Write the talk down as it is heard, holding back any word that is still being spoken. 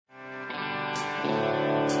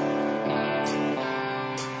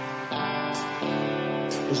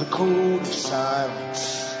There's a code of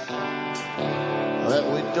silence that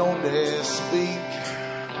we don't dare speak.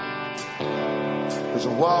 There's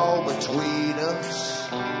a wall between us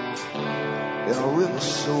and a river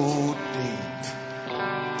so deep.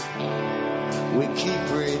 We keep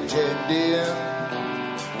pretending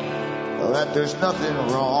that there's nothing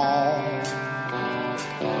wrong.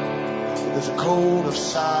 There's a code of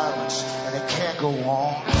silence and it can't go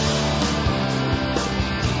on.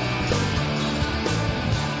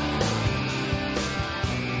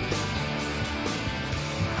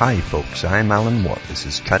 Hi folks, I'm Alan Watt. This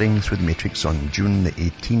is Cutting Through the Matrix on June the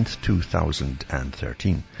 18th,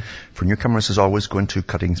 2013. For newcomers, as always, go into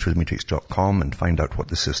cuttingthroughthematrix.com and find out what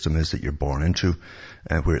the system is that you're born into,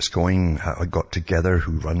 where it's going, how it got together,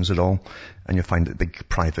 who runs it all. And you'll find that big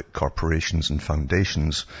private corporations and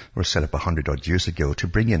foundations were set up 100 odd years ago to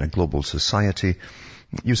bring in a global society,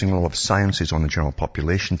 using a lot of sciences on the general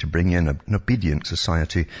population to bring in an obedient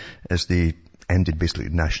society as they ended basically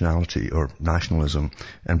nationality or nationalism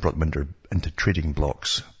and brought them into trading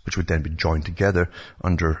blocks, which would then be joined together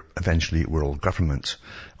under eventually world government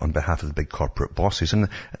on behalf of the big corporate bosses. And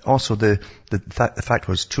also the fact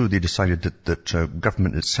was too, they decided that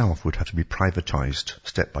government itself would have to be privatized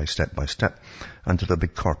step by step by step until the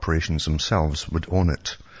big corporations themselves would own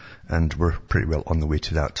it. And we're pretty well on the way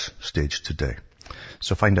to that stage today.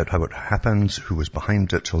 So find out how it happened, who was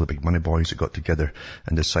behind it, all the big money boys that got together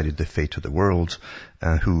and decided the fate of the world,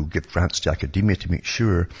 who give grants to academia to make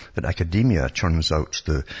sure that academia turns out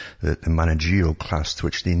the managerial class to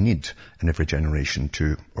which they need in every generation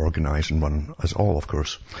to organize and run us all, of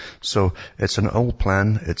course. So it's an old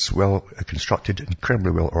plan, it's well constructed,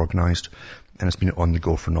 incredibly well organized, and it's been on the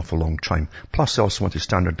go for an awful long time. Plus they also want to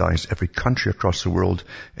standardize every country across the world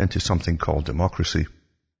into something called democracy,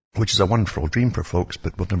 which is a wonderful dream for folks,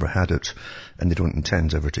 but we've never had it, and they don't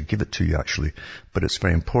intend ever to give it to you, actually. But it's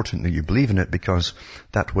very important that you believe in it, because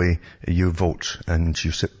that way you vote and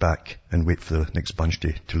you sit back and wait for the next bunch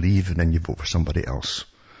day to leave, and then you vote for somebody else.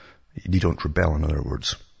 You don't rebel, in other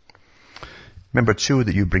words. Remember, too,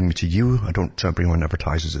 that you bring me to you. I don't bring on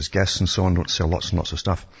advertisers as guests and so on. I don't sell lots and lots of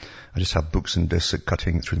stuff. I just have books and discs at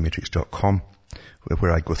cuttingthroughthematrix.com,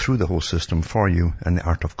 where I go through the whole system for you, and the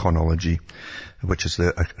art of chronology, which is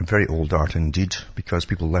a very old art indeed, because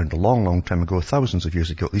people learned a long, long time ago, thousands of years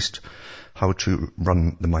ago at least, how to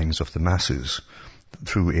run the minds of the masses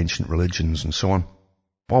through ancient religions and so on.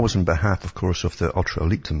 Always on behalf, of course, of the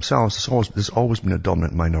ultra-elite themselves. There's always been a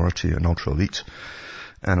dominant minority, an ultra-elite.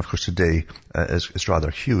 And of course today is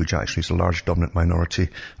rather huge, actually. It's a large dominant minority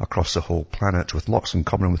across the whole planet with lots in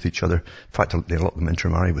common with each other. In fact, a lot of them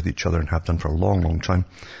intermarry with each other and have done for a long, long time.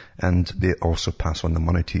 And they also pass on the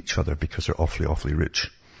money to each other because they're awfully, awfully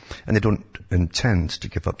rich. And they don't intend to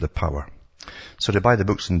give up the power. So to buy the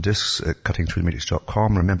books and discs at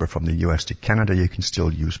cuttingthroughthematrix.com, remember, from the US to Canada, you can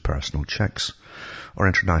still use personal checks or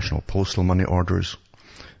international postal money orders.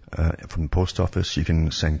 From the post office. You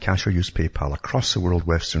can send cash or use PayPal across the world,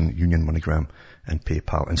 Western Union, MoneyGram and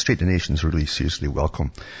PayPal. And straight donations are really seriously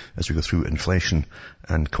welcome as we go through inflation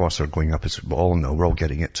and costs are going up. As we all know, we're all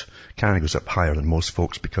getting it. Canada goes up higher than most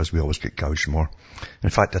folks because we always get gouged more. In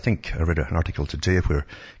fact, I think I read an article today where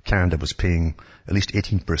Canada was paying at least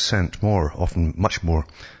 18% more, often much more,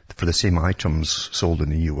 for the same items sold in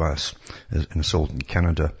the US and sold in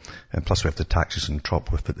Canada. And plus we have the taxes on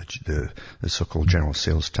top with the so-called general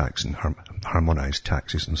sales tax and harmonized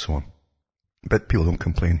taxes and so on. But people don't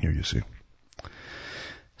complain here, you see.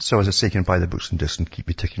 So as I say, you can buy the books and discs and keep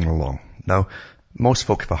me ticking along. Now, most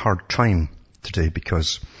folk have a hard time today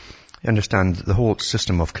because you understand the whole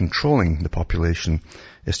system of controlling the population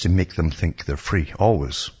is to make them think they're free,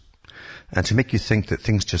 always. And to make you think that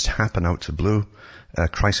things just happen out of the blue.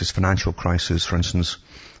 Financial crisis, for instance,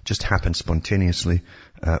 just happen spontaneously.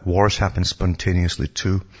 Wars happen spontaneously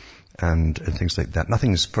too, and things like that.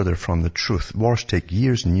 Nothing is further from the truth. Wars take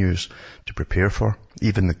years and years to prepare for.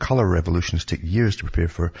 Even the colour revolutions take years to prepare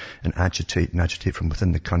for and agitate from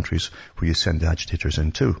within the countries where you send the agitators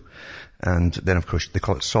into. And then, of course, they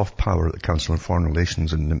call it soft power at the Council on Foreign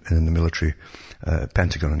Relations and in the military,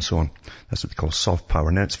 Pentagon and so on. That's what they call soft power.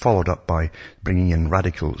 And then it's followed up by bringing in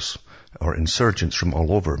radicals or insurgents from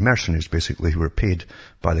all over, mercenaries basically, who are paid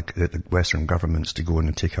by the Western governments to go in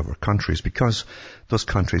and take over countries, because those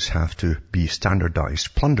countries have to be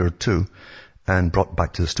standardized, plundered too, and brought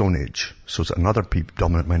back to the Stone Age, so that another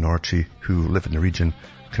dominant minority who live in the region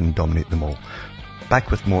can dominate them all.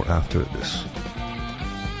 Back with more after this.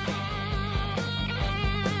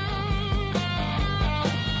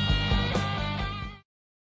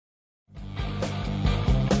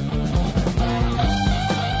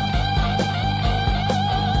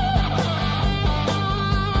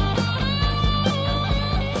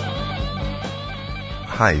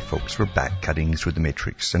 Hi folks, we're back cutting through the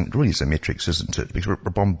matrix, and it really is a matrix, isn't it? Because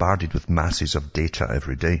we're bombarded with masses of data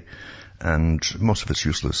every day, and most of it's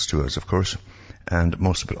useless to us, of course, and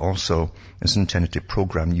most of it also is intended to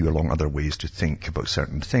program you along other ways to think about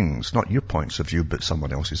certain things, not your points of view, but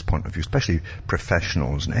someone else's point of view, especially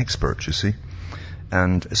professionals and experts, you see.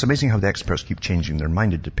 And it's amazing how the experts keep changing their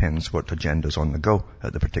mind. It depends what agenda's on the go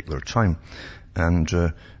at the particular time. And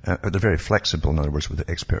they're very flexible, in other words, with the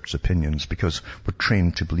experts' opinions, because we're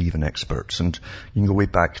trained to believe in experts. And you can go way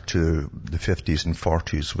back to the 50s and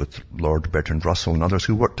 40s with Lord Bertrand Russell and others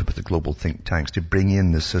who worked with the global think tanks to bring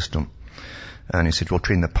in the system. And he said, we'll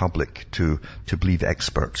train the public to believe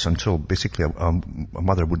experts until basically a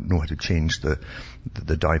mother wouldn't know how to change the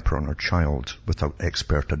diaper on her child without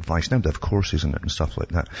expert advice. Now they have courses in it and stuff like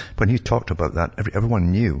that. When he talked about that,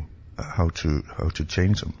 everyone knew how to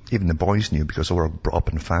change them. Even the boys knew, because they were brought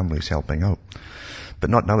up in families helping out. But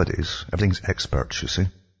not nowadays. Everything's experts, you see.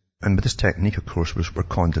 And with this technique, of course, we're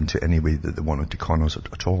conned into any way that they wanted to con us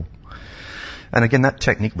at all. And again, that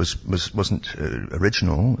technique wasn't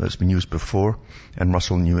original. It's been used before, and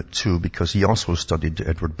Russell knew it too, because he also studied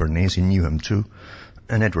Edward Bernays. He knew him too.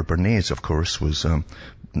 And Edward Bernays, of course, was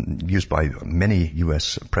used by many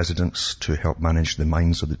U.S. presidents to help manage the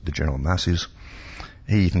minds of the general masses.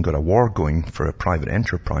 He even got a war going for a private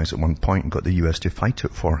enterprise at one point and got the U.S. to fight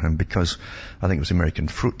it for him, because I think it was American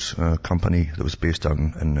Fruit Company that was based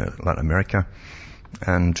in Latin America.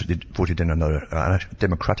 And they voted in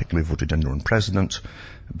democratically voted in their own president,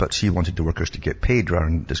 but he wanted the workers to get paid rather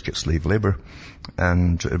than just get slave labor.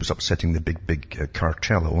 And it was upsetting the big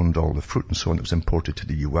cartel that owned all the fruit and so on. It was imported to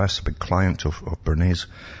the U.S., a big client of Bernays.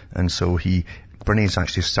 And so Bernays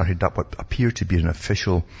actually started up what appeared to be an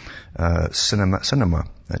official cinema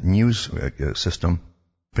news system,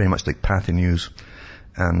 very much like Pathy News,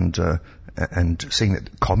 and saying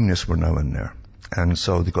that communists were now in there. And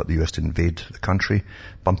so they got the US to invade the country,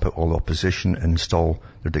 bump out all opposition, install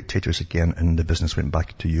their dictators again, and the business went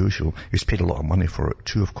back to usual. He was paid a lot of money for it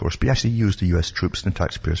too, of course, but he actually used the US troops, and the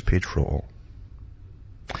taxpayers paid for it all.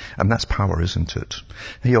 And that's power, isn't it?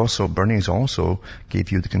 Bernays also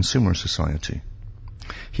gave you the Consumer Society.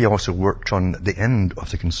 He also worked on the end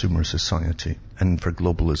of the Consumer Society and for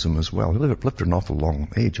globalism as well. He lived an awful long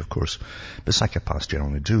age, of course, but psychopaths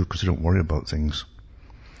generally do, because they don't worry about things.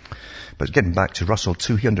 But getting back to Russell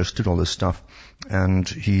too, he understood all this stuff, and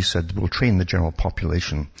he said, we'll train the general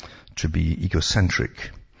population to be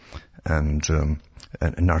egocentric and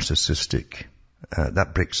narcissistic.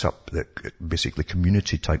 That breaks up basically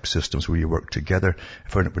community-type systems where you work together.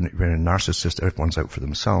 If you're a narcissist, everyone's out for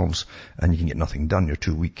themselves, and you can get nothing done. You're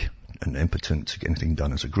too weak and impotent to get anything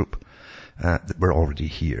done as a group. We're already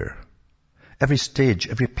here. Every stage,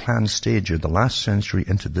 every planned stage of the last century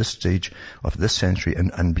into this stage of this century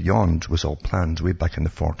and beyond was all planned way back in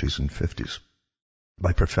the 40s and 50s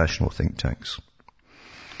by professional think tanks.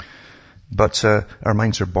 But our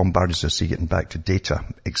minds are bombarded, as I say, getting back to data.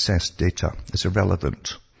 Excess data is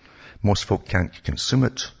irrelevant. Most folk can't consume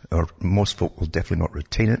it, or most folk will definitely not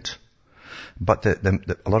retain it. But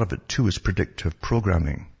a lot of it too is predictive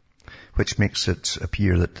programming, which makes it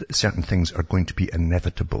appear that certain things are going to be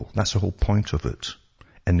inevitable. That's the whole point of it.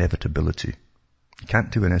 Inevitability. You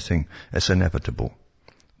can't do anything. It's inevitable.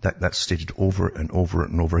 That's stated over and over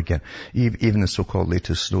and over again. Even the so-called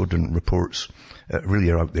latest Snowden reports really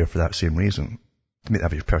are out there for that same reason. To make the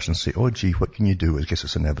average person say, oh gee, what can you do? I guess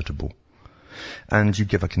it's inevitable. And you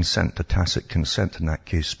give a tacit consent in that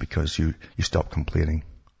case, because you stop complaining.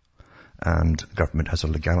 And the government has a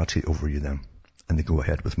legality over you then. And they go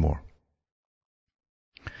ahead with more.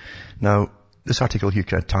 Now, this article here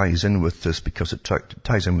kind of ties in with this, because it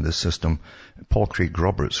ties in with this system. Paul Craig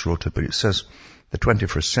Roberts wrote it, but it says, the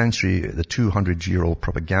 21st century, the 200-year-old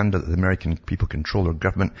propaganda that the American people control their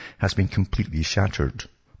government has been completely shattered.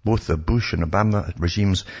 Both the Bush and Obama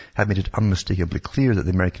regimes have made it unmistakably clear that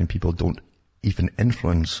the American people don't even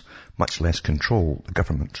influence, much less control, the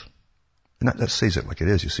government. And that says it like it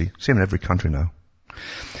is, you see. Same in every country now.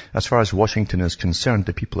 As far as Washington is concerned,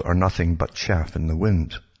 the people are nothing but chaff in the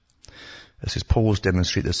wind. This is polls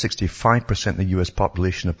demonstrate that 65% of the U.S.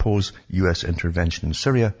 population oppose U.S. intervention in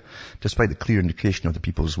Syria. Despite the clear indication of the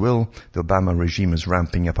people's will, the Obama regime is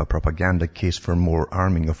ramping up a propaganda case for more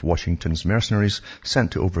arming of Washington's mercenaries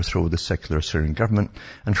sent to overthrow the secular Syrian government,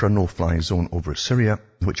 and for a no-fly zone over Syria,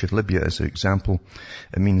 which, if Libya is an example,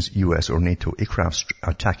 it means U.S. or NATO aircrafts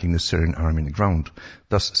attacking the Syrian army on the ground,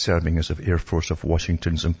 thus serving as an air force of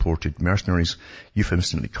Washington's imported mercenaries,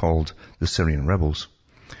 euphemistically called the Syrian rebels.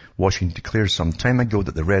 Washington declared some time ago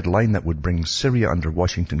that the red line that would bring Syria under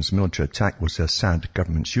Washington's military attack was the Assad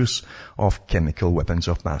government's use of chemical weapons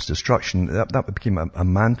of mass destruction. That became a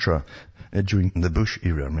mantra during the Bush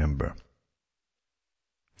era, remember.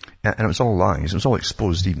 And it was all lies. It was all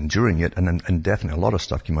exposed even during it, and definitely a lot of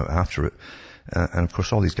stuff came out after it. And of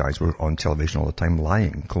course all these guys were on television all the time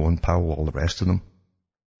lying. Colin Powell, all the rest of them.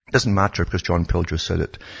 It doesn't matter because John Pilger said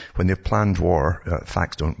it. When they've planned war,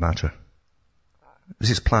 facts don't matter. This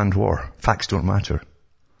is planned war. Facts don't matter.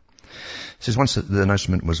 It says once the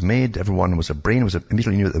announcement was made, everyone was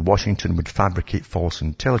immediately knew that Washington would fabricate false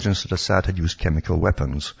intelligence that Assad had used chemical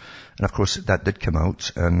weapons. And of course that did come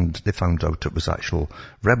out, and they found out it was actual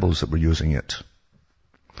rebels that were using it.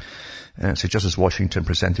 And it says, just as Washington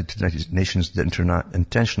presented to the United Nations the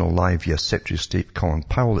intentional lie via Secretary of State Colin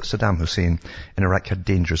Powell that Saddam Hussein in Iraq had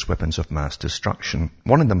dangerous weapons of mass destruction.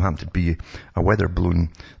 One of them happened to be a weather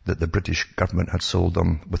balloon that the British government had sold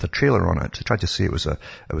them with a trailer on it. They tried to say it was a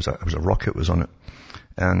rocket was on it.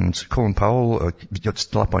 And Colin Powell, it's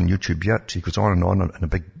still up on YouTube yet. He goes on in a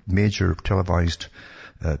big major televised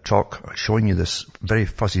talk showing you this very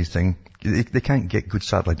fuzzy thing. They can't get good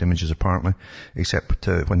satellite images apparently, except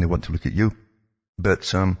when they want to look at you. But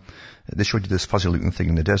they showed you this fuzzy looking thing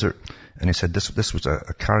in the desert, and he said this was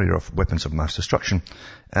a carrier of weapons of mass destruction,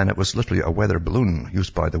 and it was literally a weather balloon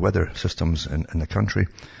used by the weather systems in the country.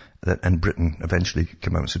 And Britain eventually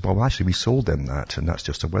came out and said, well, actually we sold them that, and that's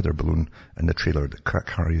just a weather balloon and the trailer that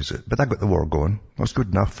carries it. But that got the war going. That was good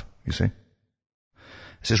enough, you see. It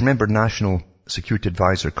says, remember National Security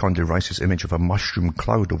Advisor Condoleezza Rice's image of a mushroom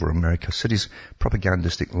cloud over America's cities.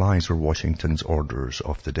 Propagandistic lies were Washington's orders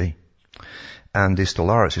of the day. And they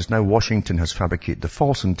still are. It says, now Washington has fabricated the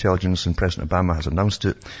false intelligence, and President Obama has announced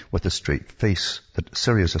it with a straight face that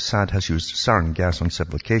Syria's Assad has used sarin gas on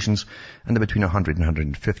several occasions, and that between 100 and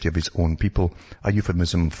 150 of his own people, a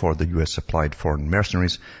euphemism for the US supplied foreign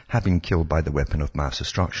mercenaries, have been killed by the weapon of mass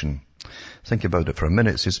destruction. Think about it for a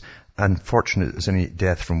minute. It says, unfortunate as any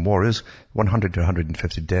death from war is, 100 to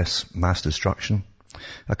 150 deaths, mass destruction.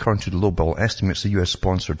 According to the lowball estimates, the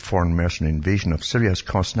US-sponsored foreign mercenary invasion of Syria has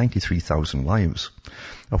cost 93,000 lives,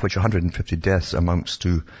 of which 150 deaths amounts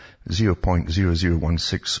to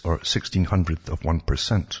 0.0016 or 1600th of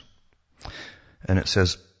 1%. And it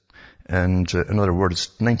says, and in other words,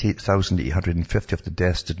 98,850 of the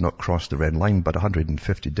deaths did not cross the red line, but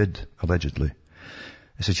 150 did, allegedly.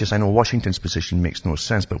 It says, yes, I know Washington's position makes no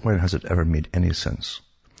sense, but when has it ever made any sense?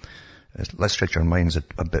 Let's stretch our minds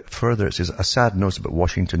a bit further. It says, Assad knows about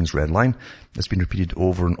Washington's red line. It's been repeated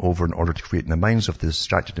over and over in order to create in the minds of the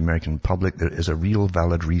distracted American public there is a real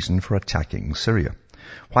valid reason for attacking Syria.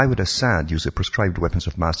 Why would Assad use the prescribed weapons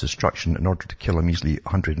of mass destruction in order to kill a measly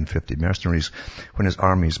 150 mercenaries when his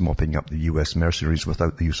army is mopping up the US mercenaries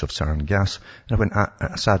without the use of sarin gas, and when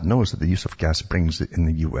Assad knows that the use of gas brings in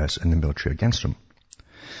the US and the military against him?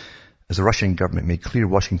 As the Russian government made clear,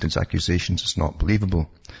 Washington's accusations is not believable.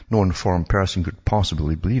 No informed person could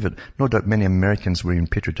possibly believe it. No doubt many Americans wearing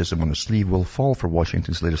patriotism on their sleeve will fall for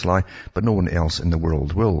Washington's latest lie, but no one else in the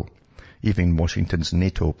world will. Even Washington's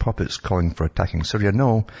NATO puppets calling for attacking Syria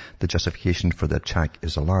know the justification for the attack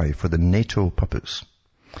is a lie. For the NATO puppets,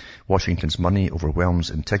 Washington's money overwhelms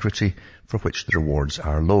integrity, for which the rewards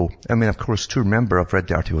are low. I mean, of course, too, remember, I've read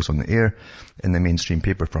the articles on the air in the mainstream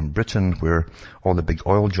paper from Britain where all the big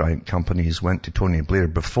oil giant companies went to Tony Blair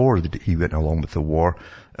before he went along with the war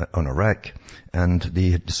on Iraq, and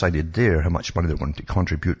they had decided there how much money they wanted to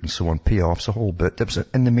contribute and so on, payoffs, a whole bit. That was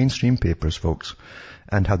in the mainstream papers, folks,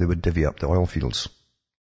 and how they would divvy up the oil fields.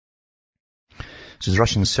 Says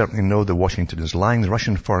Russians certainly know that Washington is lying. The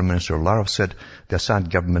Russian Foreign Minister Lavrov said the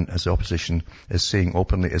Assad government, as the opposition is saying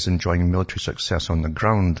openly, is enjoying military success on the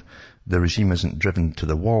ground. The regime isn't driven to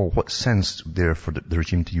the wall. What sense there for the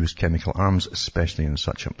regime to use chemical arms, especially in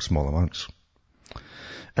such small amounts?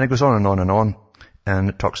 And it goes on and on and on. And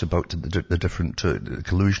it talks about the different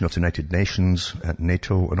collusion of the United Nations,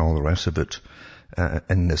 NATO, and all the rest of it.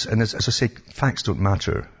 In this. And as I say, facts don't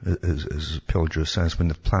matter, as Pilger says, when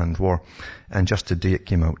they've planned war. And just today it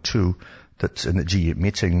came out too, that in the G8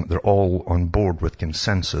 meeting, they're all on board with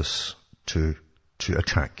consensus to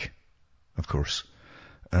attack, of course,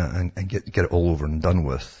 and get it all over and done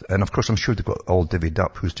with. And of course, I'm sure they've got all divvied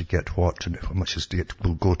up who's to get what, and how much is to get,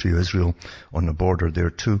 will go to Israel on the border there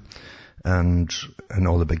too. And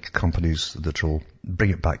all the big companies that will bring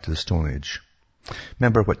it back to the Stone Age.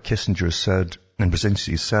 Remember what Kissinger said, and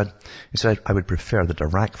Brzezinski said? He said, I would prefer that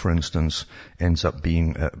Iraq, for instance, ends up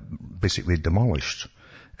being basically demolished,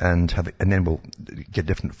 and then we'll get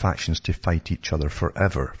different factions to fight each other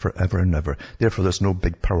forever and ever. Therefore, there's no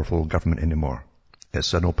big, powerful government anymore.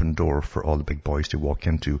 It's an open door for all the big boys to walk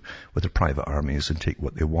into with their private armies and take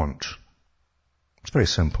what they want. It's very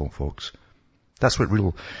simple, folks. That's what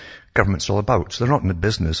real government's all about. So they're not in the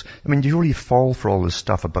business. I mean, do you really fall for all this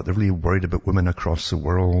stuff about they're really worried about women across the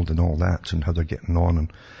world and all that and how they're getting on? And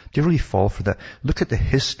do you really fall for that? Look at the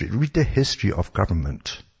history. Read the history of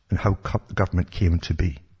government and how government came to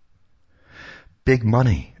be. Big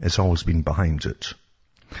money has always been behind it.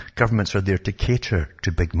 Governments are there to cater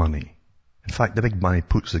to big money. In fact, the big money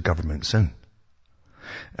puts the governments in.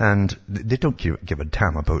 And they don't give a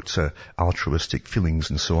damn about altruistic feelings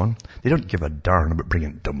and so on. They don't give a darn about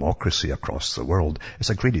bringing democracy across the world. It's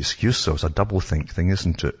a great excuse, though. It's a double-think thing,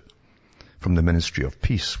 isn't it? From the Ministry of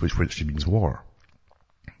Peace, which means war.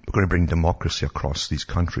 We're going to bring democracy across these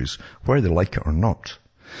countries, whether they like it or not.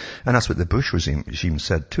 And that's what the Bush regime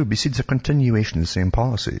said, too. But see, it's a continuation of the same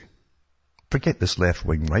policy. Forget this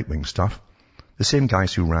left-wing, right-wing stuff. The same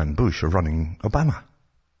guys who ran Bush are running Obama.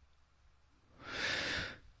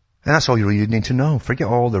 And that's all you really need to know. Forget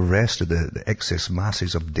all the rest of the excess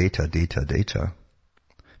masses of data.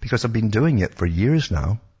 Because I've been doing it for years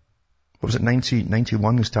now. What was it,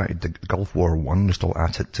 1991 we started the Gulf War I, we're still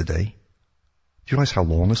at it today. Do you realize how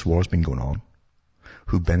long this war has been going on?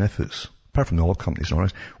 Who benefits? Apart from the oil companies and all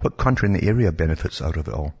this, what country in the area benefits out of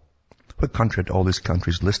it all? What country had all these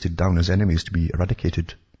countries listed down as enemies to be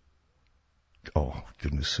eradicated? Oh,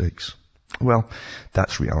 goodness sakes. Well,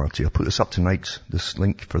 that's reality. I'll put this up tonight, this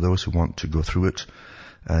link, for those who want to go through it.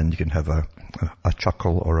 And you can have a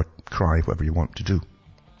chuckle or a cry, whatever you want to do.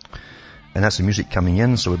 And that's the music coming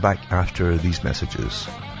in, so we're back after these messages.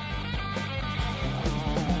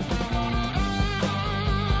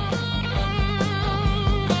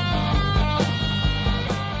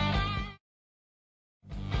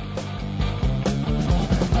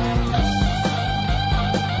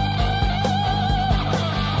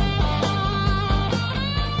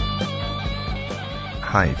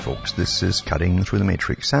 Hi folks, this is Cutting Through the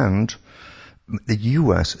Matrix, and the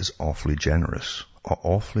US is awfully generous,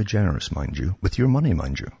 mind you, with your money,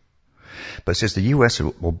 mind you. But it says the US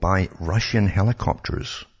will buy Russian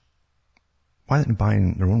helicopters. Why aren't they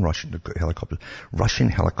buying their own Russian helicopters? Russian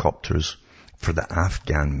helicopters for the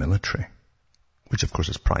Afghan military, which of course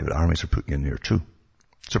is private armies are putting in there too.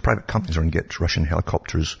 So private companies are going to get Russian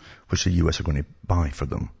helicopters, which the US are going to buy for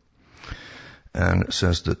them. And it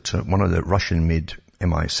says that one of the Russian-made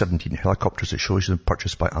Mi-17 helicopters, it shows you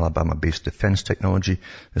purchased by Alabama-based defense technology,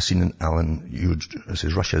 is seen in Allen Hughes. It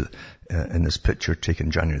says Russia in this picture taken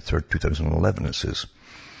January 3rd, 2011, it says.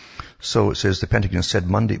 So it says the Pentagon said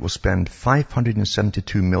Monday it will spend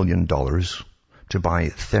 $572 million to buy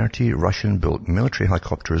 30 Russian-built military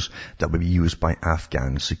helicopters that will be used by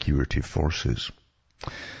Afghan security forces.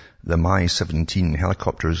 The Mi-17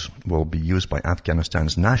 helicopters will be used by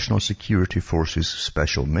Afghanistan's National Security Forces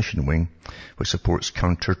Special Mission Wing, which supports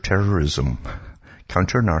counter-terrorism,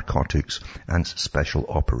 counter-narcotics, and special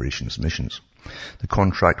operations missions. The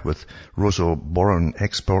contract with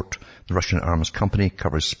Rosoboronexport, the Russian arms company,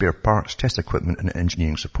 covers spare parts, test equipment, and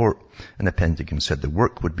engineering support, and the Pentagon said the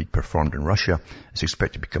work would be performed in Russia. It's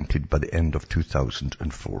expected to be completed by the end of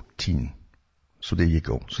 2014. So there you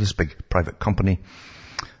go. So this big private company,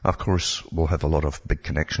 of course, will have a lot of big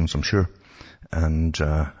connections, I'm sure, and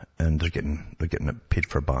they're getting it paid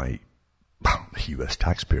for by the U.S.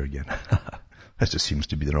 taxpayer again. That just seems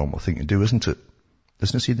to be the normal thing to do, isn't it?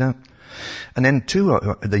 Doesn't it see that? And then too,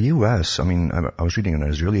 the U.S. I mean, I was reading an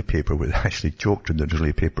Israeli paper where they actually joked in the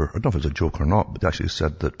Israeli paper. I don't know if it was a joke or not, but they actually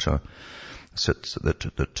said that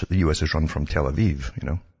the U.S. is run from Tel Aviv, you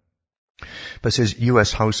know. But it says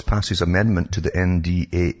U.S. House passes amendment to the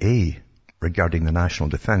NDAA regarding the national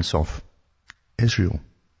defense of Israel.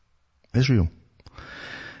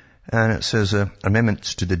 And it says,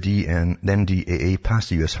 amendments to the NDAA passed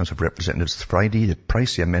the U.S. House of Representatives Friday. The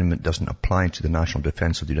pricey amendment doesn't apply to the national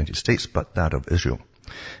defense of the United States, but that of Israel.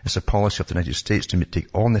 It's a policy of the United States to take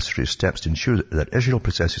all necessary steps to ensure that Israel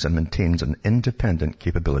possesses and maintains an independent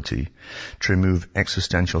capability to remove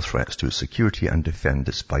existential threats to its security and defend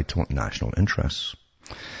its vital national interests.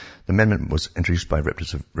 The amendment was introduced by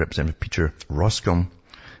Representative Peter Roskam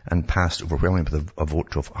and passed overwhelmingly with a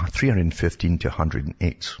vote of 315 to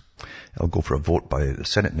 108. It'll go for a vote by the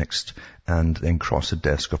Senate next and then cross the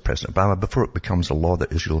desk of President Obama before it becomes a law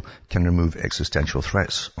that Israel can remove existential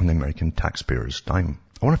threats on the American taxpayers' dime.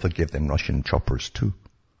 I wonder if they'll give them Russian choppers too.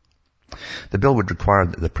 The bill would require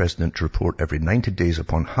the President to report every 90 days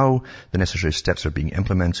upon how the necessary steps are being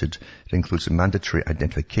implemented. It includes the mandatory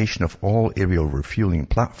identification of all aerial refueling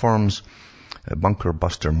platforms bunker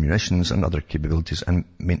buster munitions and other capabilities, and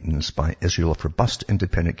maintenance by Israel of robust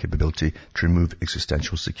independent capability to remove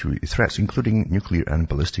existential security threats, including nuclear and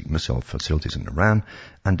ballistic missile facilities in Iran,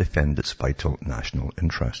 and defend its vital national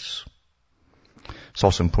interests. It's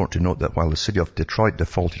also important to note that while the city of Detroit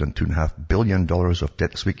defaulted on $2.5 billion of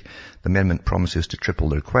debt this week, the amendment promises to triple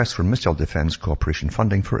the request for missile defense cooperation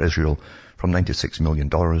funding for Israel from $96 million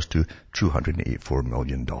to $284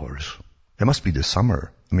 million. It must be the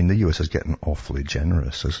summer. I mean, the US is getting awfully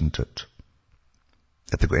generous, isn't it?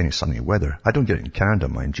 If they've got any sunny weather. I don't get it in Canada,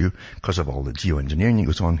 mind you, because of all the geoengineering that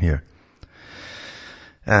goes on here.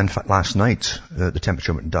 And in fact, last night, the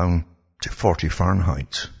temperature went down to 40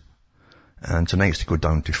 Fahrenheit. And tonight's to go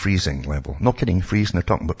down to freezing level. Not kidding, freezing. They're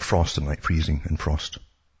talking about frost tonight, freezing and frost.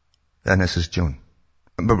 And this is June.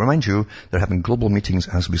 But remind you, they're having global meetings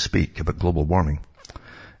as we speak about global warming.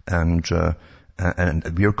 And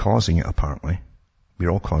we're causing it, apparently. We're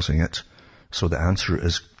all causing it. So the answer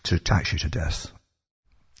is to tax you to death.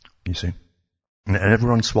 You see? And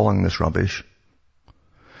everyone's swallowing this rubbish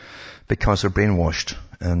because they're brainwashed.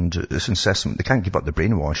 And it's incessant. They can't give up the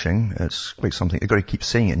brainwashing. It's quite something. They've got to keep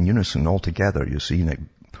saying it in unison all together, you see, and it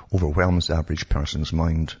overwhelms the average person's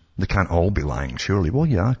mind. They can't all be lying, surely. Well,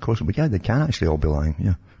 yeah, of course. Yeah, they can actually all be lying,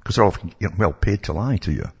 yeah. Because they're all well paid to lie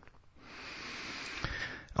to you.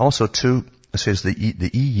 Also, too, it says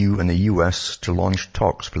the EU and the US to launch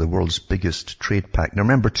talks for the world's biggest trade pact. Now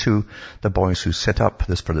remember, too, the boys who set up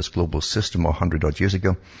this global system 100 odd years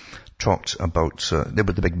ago talked about, they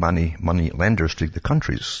were the big money lenders to the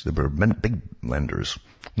countries. They were big lenders,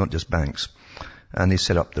 not just banks. And they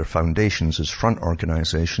set up their foundations as front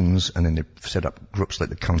organizations, and then they set up groups like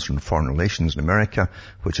the Council on Foreign Relations in America,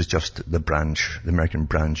 which is just the American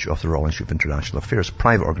branch of the Royal Institute of International Affairs,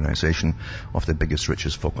 private organization of the biggest,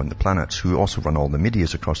 richest folk on the planet, who also run all the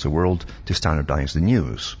medias across the world to standardize the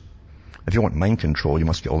news. If you want mind control, you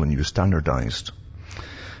must get all the news standardized.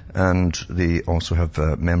 And they also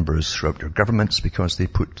have members throughout their governments because they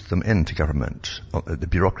put them into government. The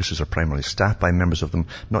bureaucracies are primarily staffed by members of them,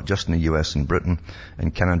 not just in the US and Britain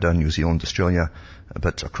and Canada, New Zealand, Australia,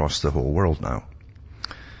 but across the whole world now.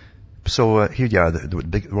 So here you are,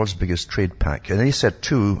 the world's biggest trade pact. And they said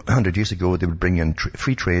 200 years ago they would bring in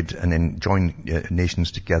free trade and then join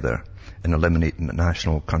nations together and eliminate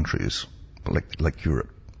national countries like Europe.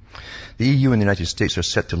 The EU and the United States are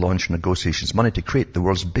set to launch negotiations Monday to create the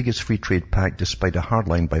world's biggest free trade pact, despite a hard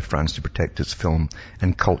line by France to protect its film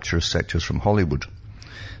and culture sectors from Hollywood.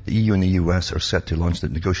 The EU and the US are set to launch the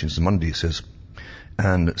negotiations Monday, it says.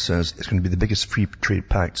 And it says it's going to be the biggest free trade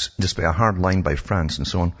pact, despite a hard line by France and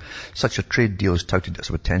so on. Such a trade deal is touted as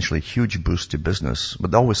a potentially huge boost to business.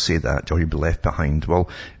 But they always say that, or you'll be left behind. Well,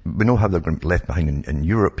 we know how they're going to be left behind in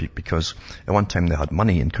Europe, because at one time they had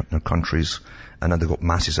money in their countries, and now they've got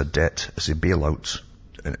masses of debt as they bail out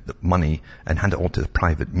money and hand it all to the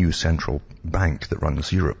private new central bank that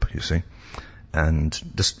runs Europe, you see. And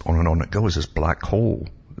just on and on it goes, this black hole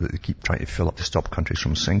that they keep trying to fill up to stop countries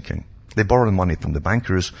from sinking. They borrow the money from the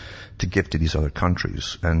bankers to give to these other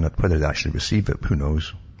countries, and whether they actually receive it, who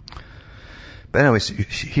knows. But anyways,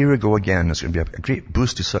 here we go again. It's going to be a great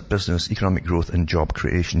boost to business, economic growth, and job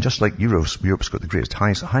creation. Just like Europe's got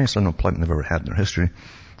the highest unemployment they've ever had in their history,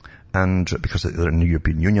 and because they're in the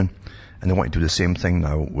European Union, and they want to do the same thing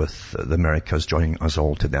now with the Americas joining us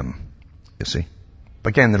all to them, you see. But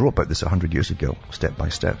again, they wrote about this 100 years ago, step by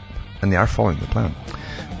step, and they are following the plan.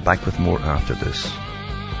 Back with more after this.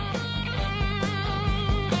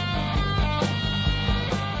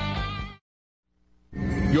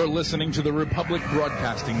 You're listening to the Republic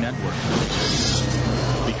Broadcasting Network,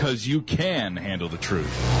 because you can handle the truth.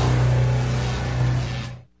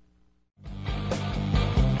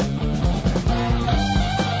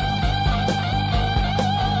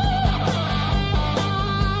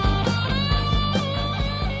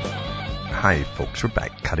 Hi folks, we're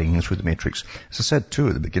back cutting through the matrix. As I said too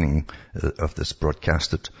at the beginning of this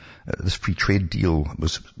broadcast, that this free trade deal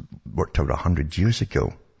was worked out 100 years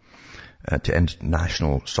ago. To end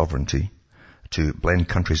national sovereignty, to blend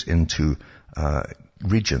countries into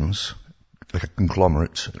regions, like a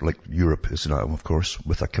conglomerate, like Europe is now, of course,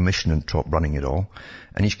 with a commission on top running it all.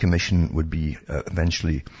 And each commission would be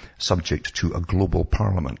eventually subject to a global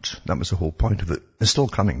parliament. That was the whole point of it. It's still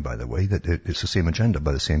coming, by the way, that it's the same agenda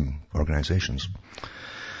by the same organizations.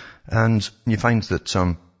 And you find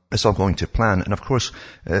that it's all going to plan. And of course,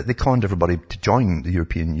 they conned everybody to join the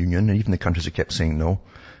European Union, and even the countries that kept saying no.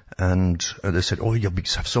 And they said, oh, you'll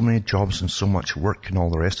have so many jobs and so much work and all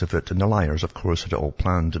the rest of it. And the liars, of course, had it all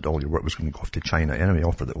planned that all your work was going to go off to China anyway,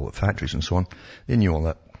 offer all the factories and so on. They knew all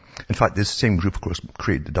that. In fact, this same group, of course,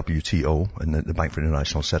 created the WTO and the Bank for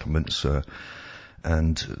International Settlements,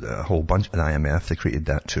 and a whole bunch, an IMF, they created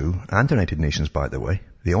that too. And the United Nations, by the way.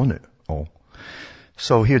 They own it all.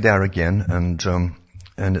 So here they are again,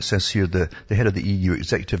 and it says here the head of the EU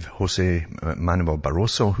executive, Jose Manuel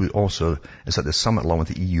Barroso, who also is at the summit along with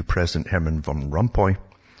the EU President Herman Van Rompuy,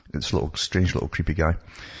 this little strange little creepy guy,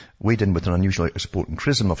 weighed in with an unusually outspoken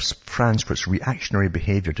criticism of France for its reactionary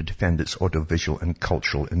behaviour to defend its audiovisual and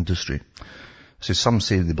cultural industry. So some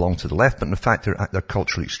say they belong to the left, but in fact they're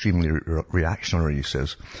culturally extremely reactionary, he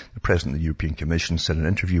says. The President of the European Commission said in an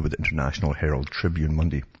interview with the International Herald Tribune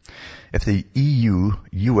Monday. If the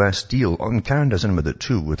EU-US deal, and Canada's in with it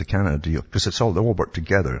too, with the Canada deal, because they all work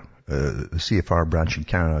together. The CFR branch in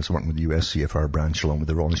Canada is working with the US CFR branch along with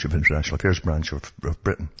the Royal Institute of International Affairs branch of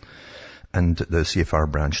Britain. And the CFR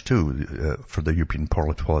branch too, for the European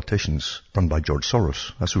politicians, run by George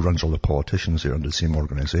Soros. That's who runs all the politicians there under the same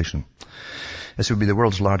organisation. This would be the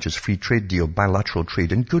world's largest free trade deal. Bilateral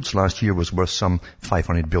trade in goods last year was worth some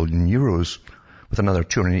 500 billion euros, with another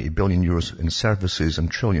 280 billion euros in services and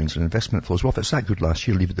trillions in investment flows. Well, if it's that good last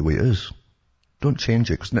year, leave it the way it is. Don't change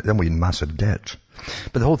it, because then we're in massive debt.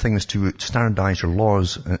 But the whole thing is to standardize your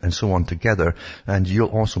laws and so on together, and you'll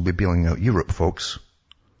also be bailing out Europe, folks.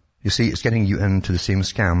 You see, it's getting you into the same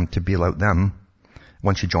scam to bail out them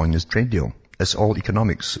once you join this trade deal. It's all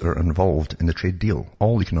economics are involved in the trade deal.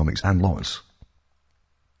 All economics and laws.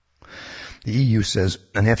 The EU says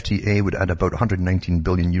an FTA would add about 119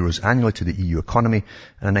 billion euros annually to the EU economy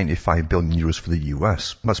and 95 billion euros for the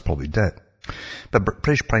US. That's probably debt. But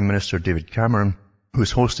British Prime Minister David Cameron, who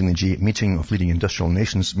is hosting the G8 meeting of leading industrial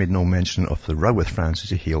nations, made no mention of the row with France as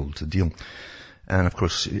he hailed the deal. And of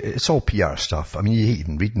course, it's all PR stuff. I mean, you hate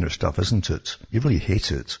even reading their stuff, isn't it? You really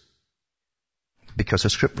hate it. Because the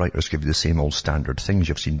scriptwriters give you the same old standard things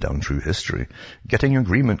you've seen down through history. Getting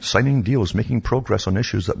agreements, signing deals, making progress on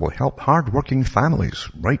issues that will help hard-working families.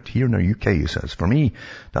 Right here in the UK, he says. For me,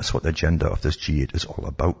 that's what the agenda of this G8 is all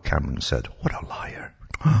about, Cameron said. What a liar.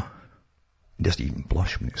 He doesn't even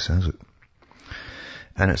blush when he says it.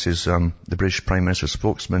 And it says, the British Prime Minister's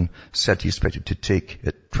spokesman said he expected to take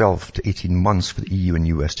 12 to 18 months for the EU and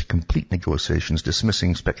US to complete negotiations,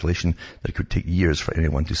 dismissing speculation that it could take years for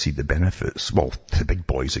anyone to see the benefits. Well, the big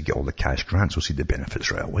boys that get all the cash grants will see the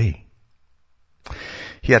benefits right away.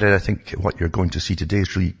 He added, I think what you're going to see today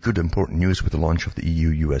is really good, important news with the launch of the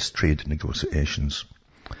EU-US trade negotiations.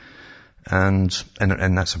 And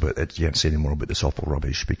that's about it. You can't say any more about this awful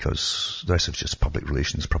rubbish, because the rest is just public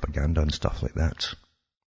relations propaganda and stuff like that.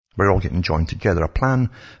 We're all getting joined together. A plan,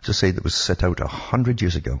 as I say, that was set out 100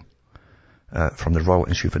 years ago from the Royal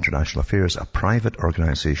Institute of International Affairs, a private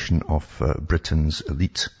organisation of Britain's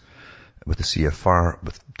elite, with the CFR,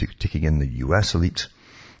 with taking in the US elite,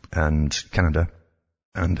 and Canada,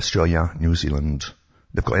 and Australia, New Zealand.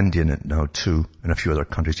 They've got India in it now too, and a few other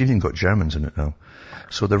countries. They've even got Germans in it now.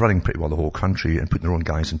 So they're running pretty well the whole country and putting their own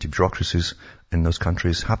guys into bureaucracies in those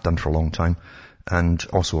countries, have done for a long time. And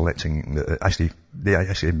also electing, they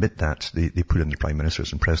actually admit that. They put in the prime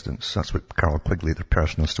ministers and presidents. That's what Carol Quigley, their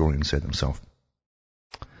personal historian, said himself.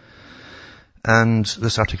 And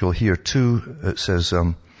this article here too, it says,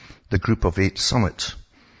 the Group of 8 summit,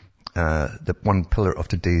 the one pillar of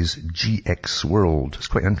today's GX world. It's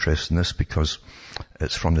quite interesting, this, because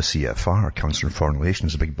it's from the CFR, Council on Foreign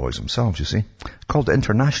Relations, the big boys themselves, you see. Called the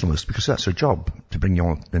internationalists, because that's their job, to bring you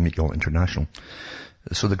all, and make you all international.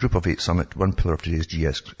 So the Group of 8 summit, one pillar of today's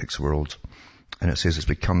GX world, and it says it's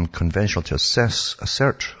become conventional to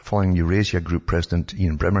assert, following Eurasia Group President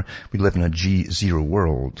Ian Bremmer, we live in a G0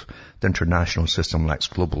 world. The international system lacks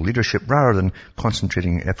global leadership. Rather than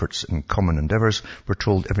concentrating efforts in common endeavours, we're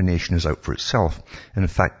told every nation is out for itself. In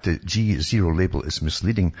fact, the G0 label is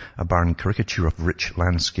misleading, a barren caricature of rich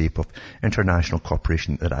landscape of international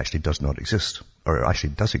cooperation that actually does not exist. Or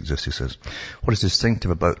actually does exist, he says. What is distinctive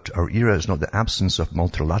about our era is not the absence of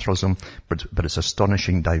multilateralism, but its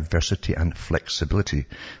astonishing diversity and flexibility.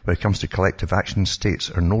 When it comes to collective action, states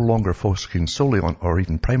are no longer focusing solely on, or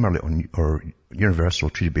even primarily on, or universal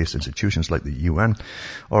treaty-based institutions like the UN,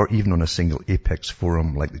 or even on a single apex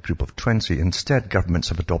forum like the Group of 20. Instead, governments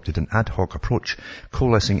have adopted an ad hoc approach,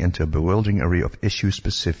 coalescing into a bewildering array of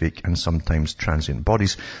issue-specific and sometimes transient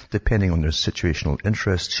bodies, depending on their situational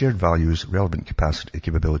interests, shared values, relevant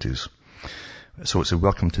capabilities. So it's a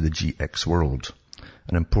welcome to the GX world.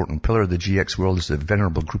 An important pillar of the GX world is the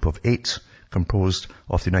venerable Group of 8, composed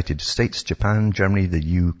of the United States, Japan, Germany, the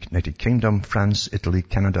United Kingdom, France, Italy,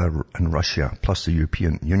 Canada, and Russia, plus the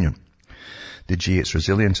European Union. The G8's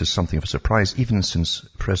resilience is something of a surprise, even since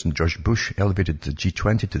President George Bush elevated the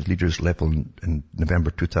G20 to the leaders' level in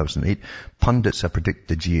November 2008. Pundits have predicted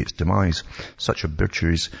the G8's demise. Such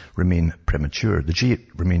obituaries remain premature. The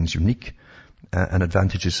G8 remains unique and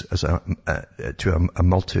advantages as to a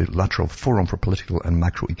multilateral forum for political and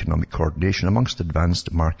macroeconomic coordination amongst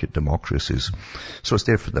advanced market democracies. So it's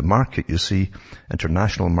there for the market, you see,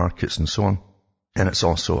 international markets and so on. And it's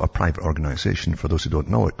also a private organization, for those who don't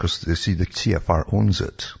know it, because they see the CFR owns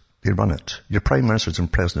it. They run it. Your prime ministers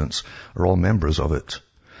and presidents are all members of it.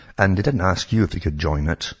 And they didn't ask you if they could join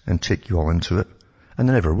it and take you all into it. And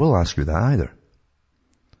they never will ask you that either.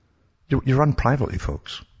 You run privately,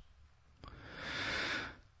 folks.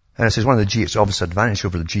 And it says one of the G8's obvious advantage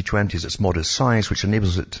over the G20 is its modest size, which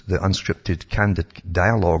enables it the unscripted, candid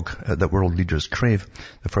dialogue that world leaders crave.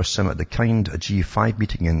 The first summit of the kind, a G5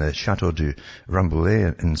 meeting in the Château de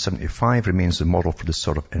Rambouillet in 1975, remains the model for this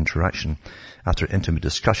sort of interaction. After intimate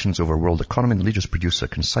discussions over world economy, the leaders produce a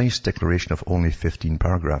concise declaration of only 15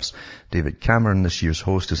 paragraphs. David Cameron, this year's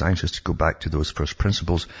host, is anxious to go back to those first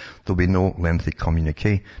principles. There'll be no lengthy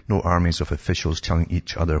communique, no armies of officials telling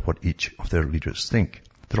each other what each of their leaders think.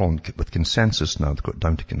 They're all with consensus now. They've got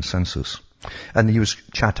down to consensus. And they use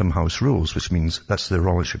Chatham House rules, which means that's the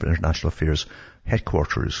Royal Institute of International Affairs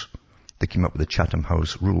headquarters. They came up with the Chatham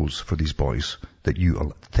House rules for these boys that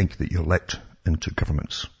you think that you elect into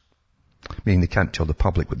governments. Meaning they can't tell the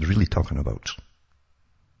public what they're really talking about.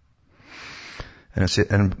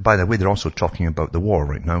 And by the way, they're also talking about the war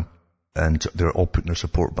right now. And they're all putting their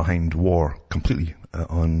support behind war completely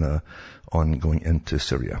on going into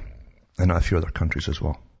Syria. And a few other countries as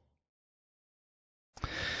well.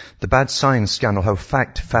 The bad science scandal, how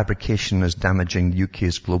fact fabrication is damaging the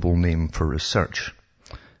UK's global name for research.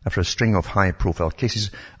 After a string of high-profile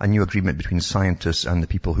cases, a new agreement between scientists and the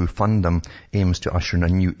people who fund them aims to usher in a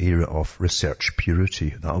new era of research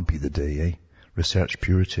purity. That'll be the day, eh? Research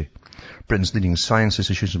purity. Britain's leading science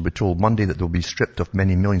institutions will be told Monday that they'll be stripped of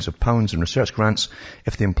many millions of pounds in research grants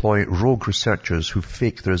if they employ rogue researchers who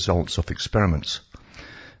fake the results of experiments.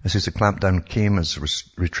 This is the clampdown came as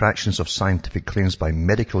retractions of scientific claims by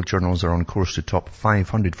medical journals are on course to top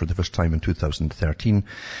 500 for the first time in 2013,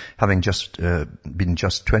 having been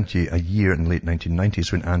just 20 a year in the late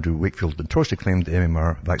 1990s when Andrew Wakefield notoriously claimed the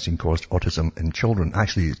MMR vaccine caused autism in children.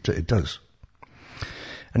 Actually, it does.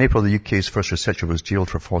 In April, the UK's first researcher was jailed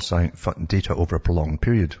for falsifying data over a prolonged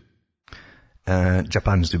period.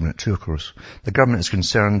 Japan's doing it too, of course. The government is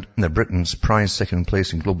concerned that Britain's prized second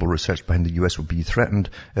place in global research behind the US will be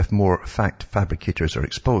threatened if more fact fabricators are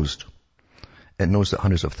exposed. It knows that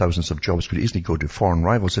hundreds of thousands of jobs could easily go to foreign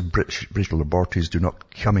rivals if British laboratories do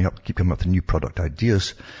not keep coming up with new product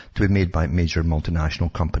ideas to be made by major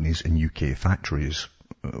multinational companies in UK factories.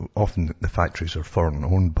 Often the factories are foreign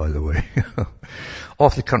owned, by the way.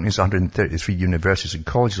 Of the country's 133 universities and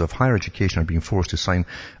colleges of higher education are being forced to sign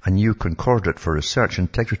a new concordat for research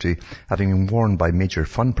integrity, having been warned by major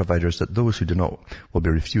fund providers that those who do not will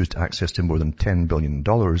be refused access to more than $10 billion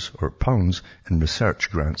or pounds in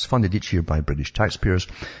research grants funded each year by British taxpayers,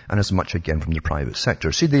 and as much again from the private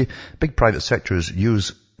sector. See, the big private sectors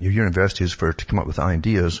use your universities to come up with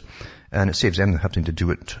ideas, and it saves them having to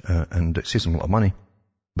do it, and it saves them a lot of money.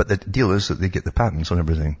 But the deal is that they get the patents on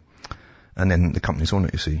everything. And then the companies own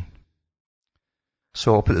it, you see.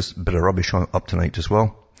 So I'll put this bit of rubbish up tonight as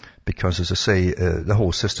well. Because, as I say, the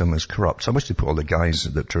whole system is corrupt. So I wish to put all the guys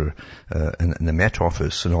that are in the Met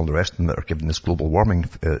Office and all the rest of them that are given this global warming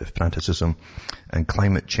fanaticism and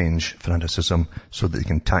climate change fanaticism so that they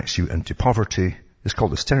can tax you into poverty. It's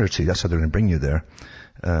called austerity. That's how they're going to bring you there.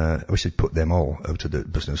 I wish they'd put them all out of the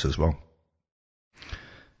business as well.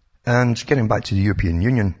 And getting back to the European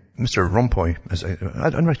Union, Mr. Rompuy,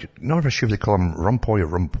 I'm not very sure if they call him Rompuy or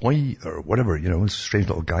Rompuy or whatever, he's a strange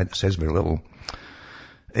little guy that says very little.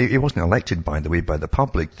 He wasn't elected, by the way, by the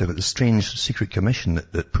public. They've got the strange secret commission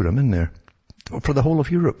that put him in there. For the whole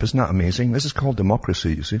of Europe. Isn't that amazing? This is called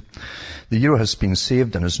democracy, you see. The euro has been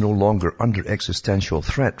saved and is no longer under existential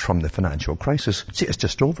threat from the financial crisis. See, it's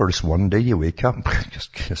just over. It's one day you wake up,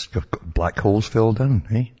 just got black holes filled in,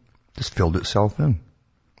 eh? Just filled itself in.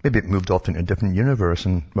 Maybe it moved off into a different universe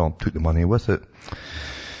and, took the money with it.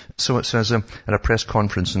 So it says, at a press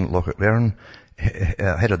conference in Loch Earn,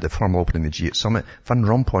 ahead of the formal opening of the G8 summit, Van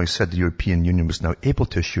Rompuy said the European Union was now able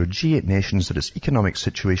to assure G8 nations that its economic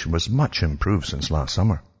situation was much improved since last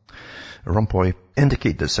summer. Rompuy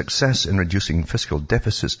indicated that success in reducing fiscal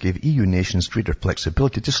deficits gave EU nations greater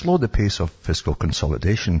flexibility to slow the pace of fiscal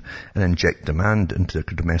consolidation and inject demand into their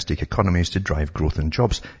domestic economies to drive growth and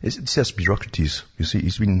jobs. It's just bureaucraties. You see,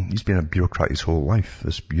 he's been a bureaucrat his whole life.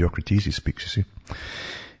 This bureaucraties he speaks, you see.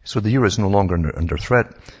 So the euro is no longer under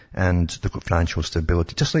threat, and they've got financial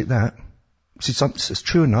stability, just like that. See, it's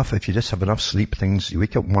true enough. If you just have enough sleep, you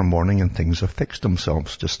wake up one morning and things have fixed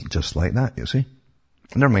themselves, just like that, you see.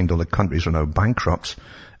 Never mind all the countries are now bankrupt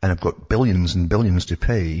and have got billions and billions to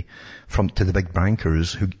pay to the big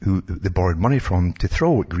bankers who they borrowed money from to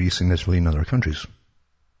throw at Greece and Italy and other countries.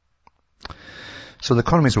 So the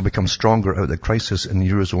economies will become stronger out of the crisis in the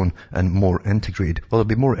Eurozone and more integrated. Well, they'll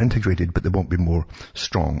be more integrated, but they won't be more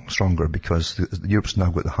stronger because Europe's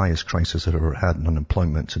now got the highest crisis they've ever had in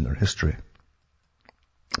unemployment in their history.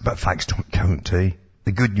 But facts don't count, eh?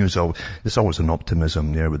 The good news, there's always an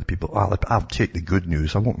optimism there with the people. I'll take the good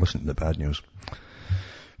news. I won't listen to the bad news.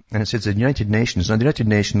 And it says the United Nations. Now, the United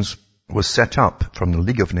Nations was set up from the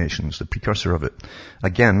League of Nations, the precursor of it,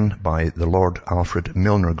 again by the Lord Alfred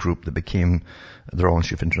Milner Group that became the Royal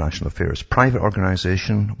Institute of International Affairs. Private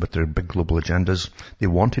organization with their big global agendas. They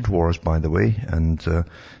wanted wars, by the way, and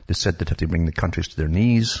they said they'd have to bring the countries to their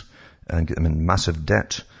knees and get them in massive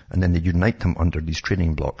debt, and then they unite them under these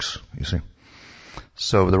trading blocks, you see.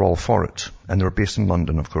 So they're all for it. And they're based in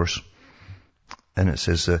London, of course. And it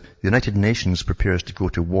says, the United Nations prepares to go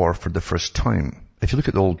to war for the first time. If you look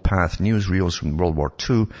at the old Path newsreels from World War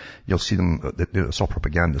II, you'll see them, it's all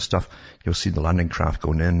propaganda stuff. You'll see the landing craft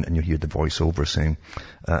going in and you'll hear the voiceover saying,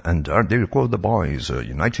 and there go the boys,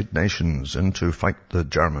 United Nations in to fight the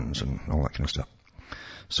Germans and all that kind of stuff.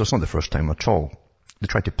 So it's not the first time at all. They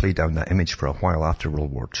tried to play down that image for a while after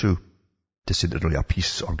World War II to say they're really a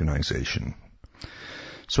peace organization.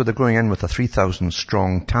 So they're going in with a 3,000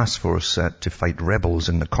 strong task force set to fight rebels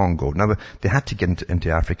in the Congo. Now, they had to get into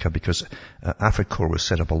Africa because AFRICOR was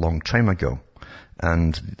set up a long time ago.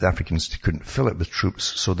 And the Africans couldn't fill it with troops.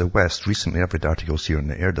 So the West recently, I've read articles here in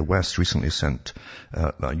the air, the West recently sent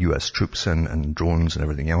US troops in and drones and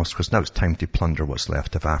everything else, because now it's time to plunder what's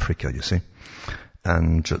left of Africa, you see.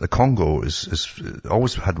 And the Congo is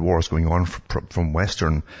always had wars going on from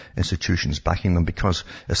Western institutions backing them because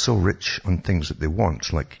it's so rich on things that they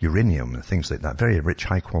want, like uranium and things like that. Very rich,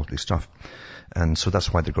 high quality stuff. And so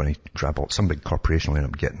that's why they're going to grab out. Some big corporation will end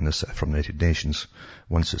up getting this from the United Nations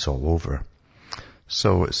once it's all over.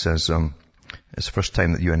 So it says, it's the first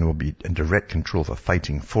time that the UN will be in direct control of a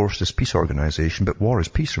fighting force, this peace organization, but war is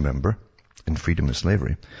peace, remember? And freedom and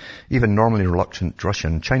slavery. Even normally reluctant Russia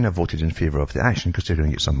and China voted in favor of the action because they're going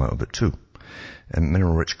to get some out of it too. And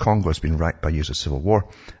mineral-rich Congo has been racked by years of civil war,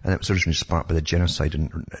 and it was originally sparked by the genocide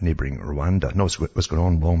in neighboring Rwanda. No, it was going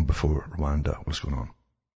on long before Rwanda was going on.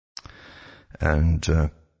 And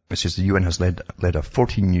it says the UN has led a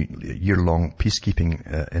 14-year-long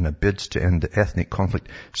peacekeeping in a bid to end the ethnic conflict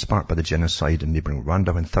sparked by the genocide in neighboring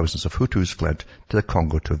Rwanda when thousands of Hutus fled to the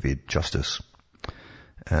Congo to evade justice.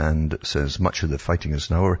 And it says much of the fighting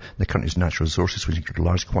is now the country's natural resources, which include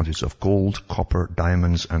large quantities of gold, copper,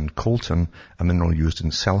 diamonds, and coltan, a mineral used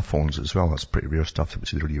in cell phones as well. That's pretty rare stuff,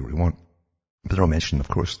 which they really want. But they're all mentioning, of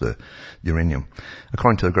course, the uranium.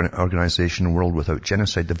 According to the organization World Without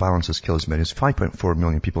Genocide, the violence has killed as many as 5.4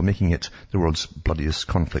 million people, making it the world's bloodiest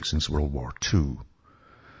conflict since World War II.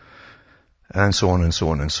 And so on and so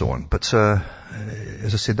on and so on. But,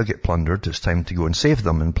 as I said, they'll get plundered. It's time to go and save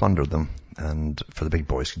them and plunder them. And for the big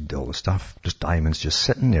boys can do all the stuff. Just diamonds just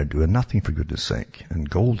sitting there doing nothing, for goodness sake. And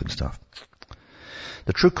gold and stuff.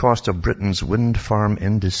 The true cost of Britain's wind farm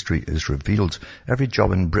industry is revealed. Every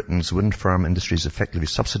job in Britain's wind farm industry is effectively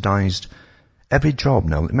subsidized. Every job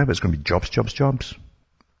now. Remember, it's going to be jobs.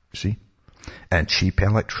 You see? And cheap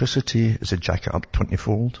electricity is a jacket up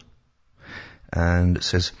 20-fold. And it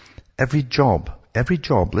says, every job,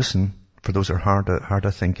 listen, for those who are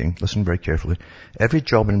harder thinking, listen very carefully. Every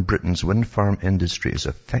job in Britain's wind farm industry is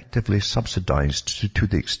effectively subsidized to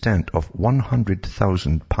the extent of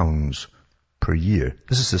 £100,000 per year.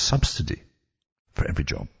 This is a subsidy for every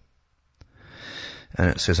job.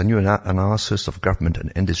 And it says, a new analysis of government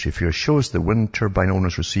and industry affairs shows the wind turbine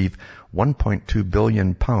owners receive £1.2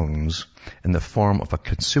 billion in the form of a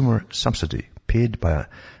consumer subsidy paid by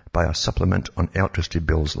a supplement on electricity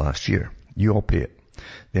bills last year. You all pay it.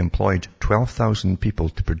 They employed 12,000 people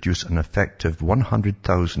to produce an effective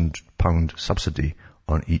 £100,000 subsidy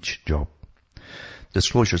on each job.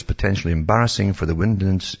 Disclosure is potentially embarrassing for the wind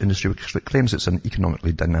industry, which claims it's an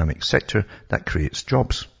economically dynamic sector that creates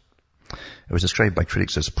jobs. It was described by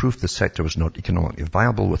critics as proof the sector was not economically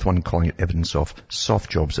viable, with one calling it evidence of soft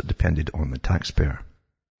jobs that depended on the taxpayer.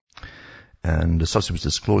 And the subsidy was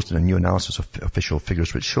disclosed in a new analysis of official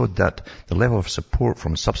figures which showed that the level of support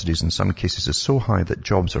from subsidies in some cases is so high that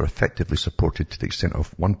jobs are effectively supported to the extent of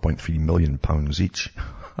 £1.3 million each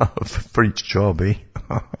for each job, eh?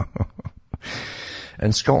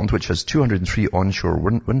 In Scotland, which has 203 onshore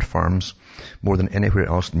wind farms, more than anywhere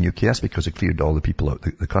else in the UK, that's because they cleared all the people out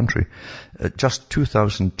the country, just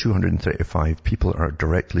 2,235 people are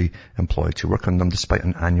directly employed to work on them, despite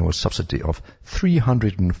an annual subsidy of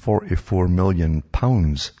 £344 million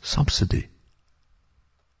subsidy.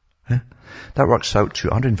 That works out to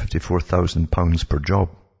 £154,000 per job.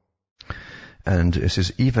 And it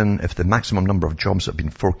says even if the maximum number of jobs that have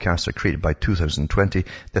been forecast are created by 2020,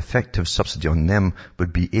 the effective subsidy on them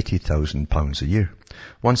would be £80,000 a year.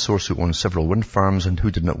 One source who owns several wind farms and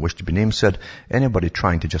who did not wish to be named said, anybody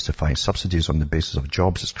trying to justify subsidies on the basis of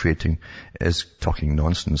jobs it's creating is talking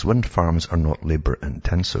nonsense. Wind farms are not labour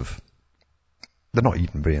intensive. They're not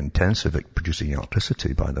even very intensive at producing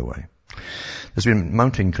electricity, by the way. There's been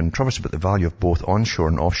mounting controversy about the value of both onshore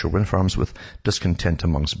and offshore wind farms, with discontent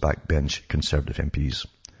amongst backbench Conservative MPs.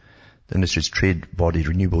 The industry's trade body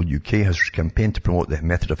Renewable UK has campaigned to promote the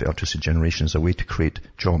method of electricity generation as a way to create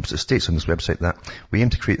jobs. It states on this website that we aim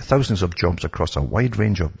to create thousands of jobs across a wide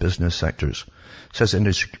range of business sectors. It says the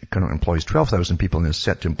industry currently employs 12,000 people and is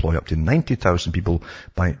set to employ up to 90,000 people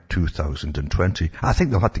by 2020. I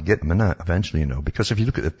think they'll have to get them in that eventually, because if you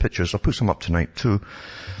look at the pictures, I'll put some up tonight too.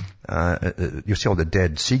 You see all the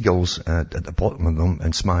dead seagulls at the bottom of them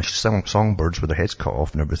and smashed songbirds with their heads cut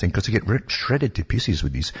off and everything, because they get shredded to pieces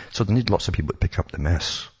with these. So they need lots of people to pick up the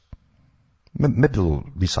mess. Maybe they'll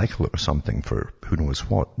recycle it or something for who knows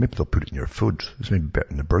what. Maybe they'll put it in your food. It's maybe better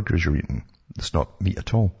than the burgers you're eating. It's not meat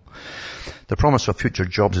at all. The promise of future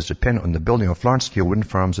jobs is dependent on the building of large-scale wind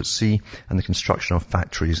farms at sea and the construction of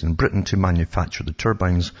factories in Britain to manufacture the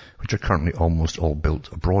turbines, which are currently almost all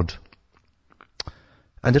built abroad.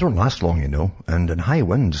 And they don't last long, and in high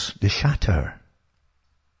winds, they shatter.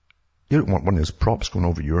 You don't want one of those props going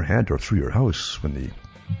over your head or through your house when you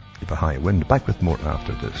have a high wind. Back with Morton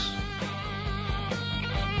after this.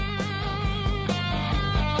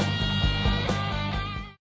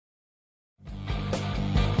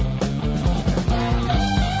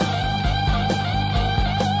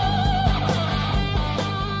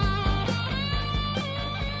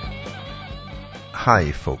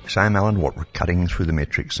 Hi folks, I'm Alan Watt. We're cutting through the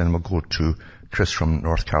matrix, and we'll go to Chris from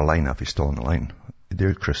North Carolina if he's still on the line.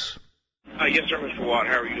 There, Chris. Yes, sir, Mr. Watt.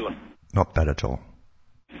 How are you doing? Not bad at all.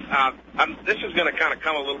 This is going to kind of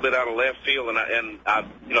come a little bit out of left field, and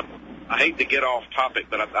I hate to get off topic,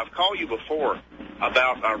 but I've called you before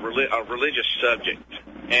about a religious subject,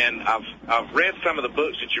 and I've read some of the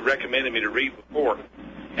books that you recommended me to read before,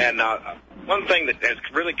 and one thing that has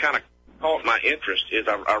really kind of caught my interest is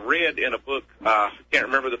I read in a book, I can't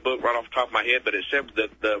remember the book right off the top of my head, but it said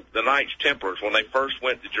that the Knights Templars, when they first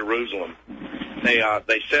went to Jerusalem, they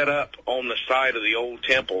set up on the side of the old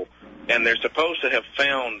temple, and they're supposed to have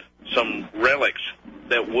found some relics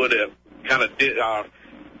that would have kind of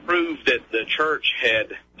proved that the church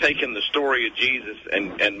had taken the story of Jesus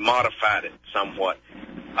and modified it somewhat.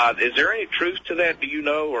 Is there any truth to that? Do you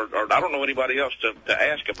know, or I don't know anybody else to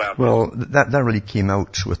ask about? Well, that really came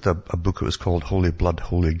out with a book that was called Holy Blood,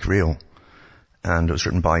 Holy Grail. And it was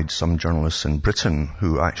written by some journalists in Britain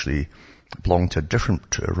who actually belonged to a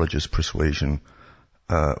different religious persuasion,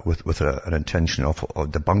 with an intention of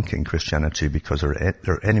debunking Christianity because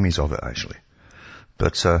they're enemies of it, actually.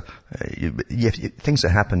 But things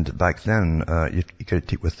that happened back then, you got to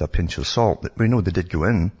take with a pinch of salt. We know they did go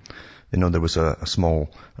in. There was a small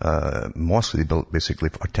mosque they built, basically,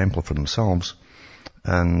 a temple for themselves.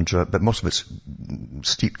 But most of it's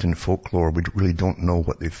steeped in folklore. We really don't know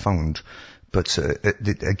what they found. But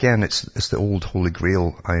again, it's the old Holy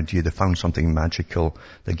Grail idea. They found something magical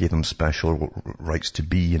that gave them special rights to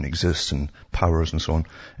be and exist and powers and so on.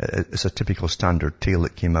 It's a typical standard tale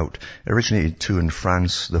that came out. It originated too in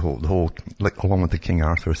France, the whole like along with the King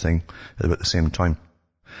Arthur thing at about the same time.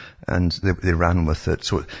 And they ran with it.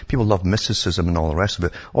 So people love mysticism and all the rest of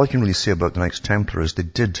it. All you can really say about the Knights Templar is they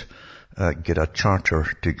did get a charter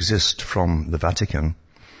to exist from the Vatican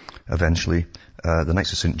eventually. The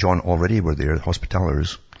Knights of St. John already were there,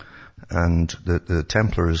 Hospitallers. And the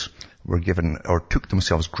Templars were given, or took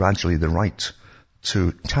themselves gradually the right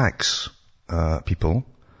to tax people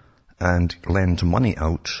and lend money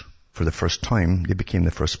out. For the first time, they became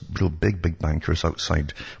the first real big bankers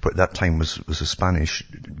outside. But at that time was the Spanish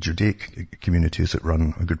Judaic communities that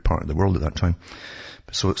run a good part of the world at that time.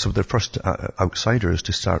 So they're first outsiders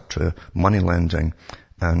to start money lending,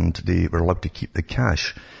 and they were allowed to keep the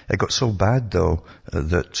cash. It got so bad though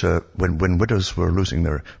that when widows were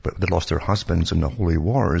they lost their husbands in the Holy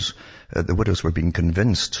Wars, the widows were being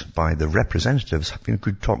convinced by the representatives, having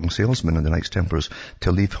good talking salesmen in the Knights Templars,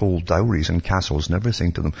 to leave whole dowries and castles and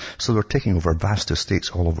everything to them. So they were taking over vast estates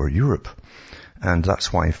all over Europe. And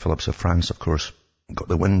that's why Philip of France, of course, got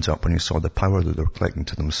the wind up when he saw the power that they were collecting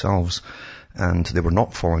to themselves. And they were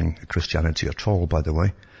not following Christianity at all, by the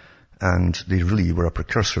way. And they really were a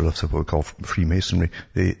precursor of what we call Freemasonry.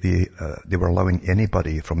 They were allowing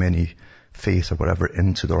anybody from any faith or whatever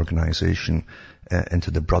into the organization,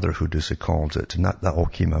 into the brotherhood as they called it. And that all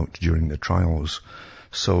came out during the trials.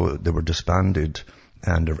 So they were disbanded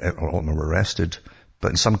and all of them were arrested.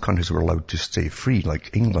 But in some countries they were allowed to stay free,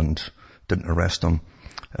 like England didn't arrest them.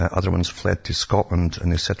 Other ones fled to Scotland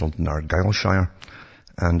and they settled in Argyllshire.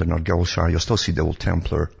 And in Argyllshire, you'll still see the old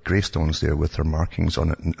Templar gravestones there with their markings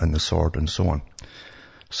on it and the sword and so on.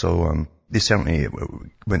 So they certainly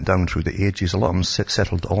went down through the ages. A lot of them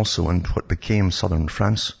settled also in what became southern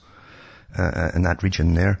France, in that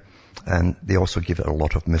region there. And they also gave it a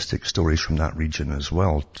lot of mystic stories from that region as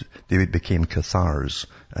well. They became Cathars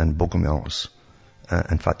and Bogomils.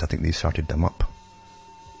 In fact, I think they started them up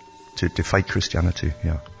to fight Christianity.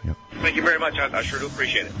 Yeah. Thank you very much. I sure do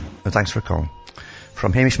appreciate it. And thanks for calling.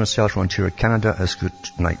 From Hamish myself from Ontario, Canada, as good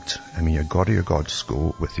night. And may your God or your gods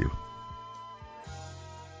go with you.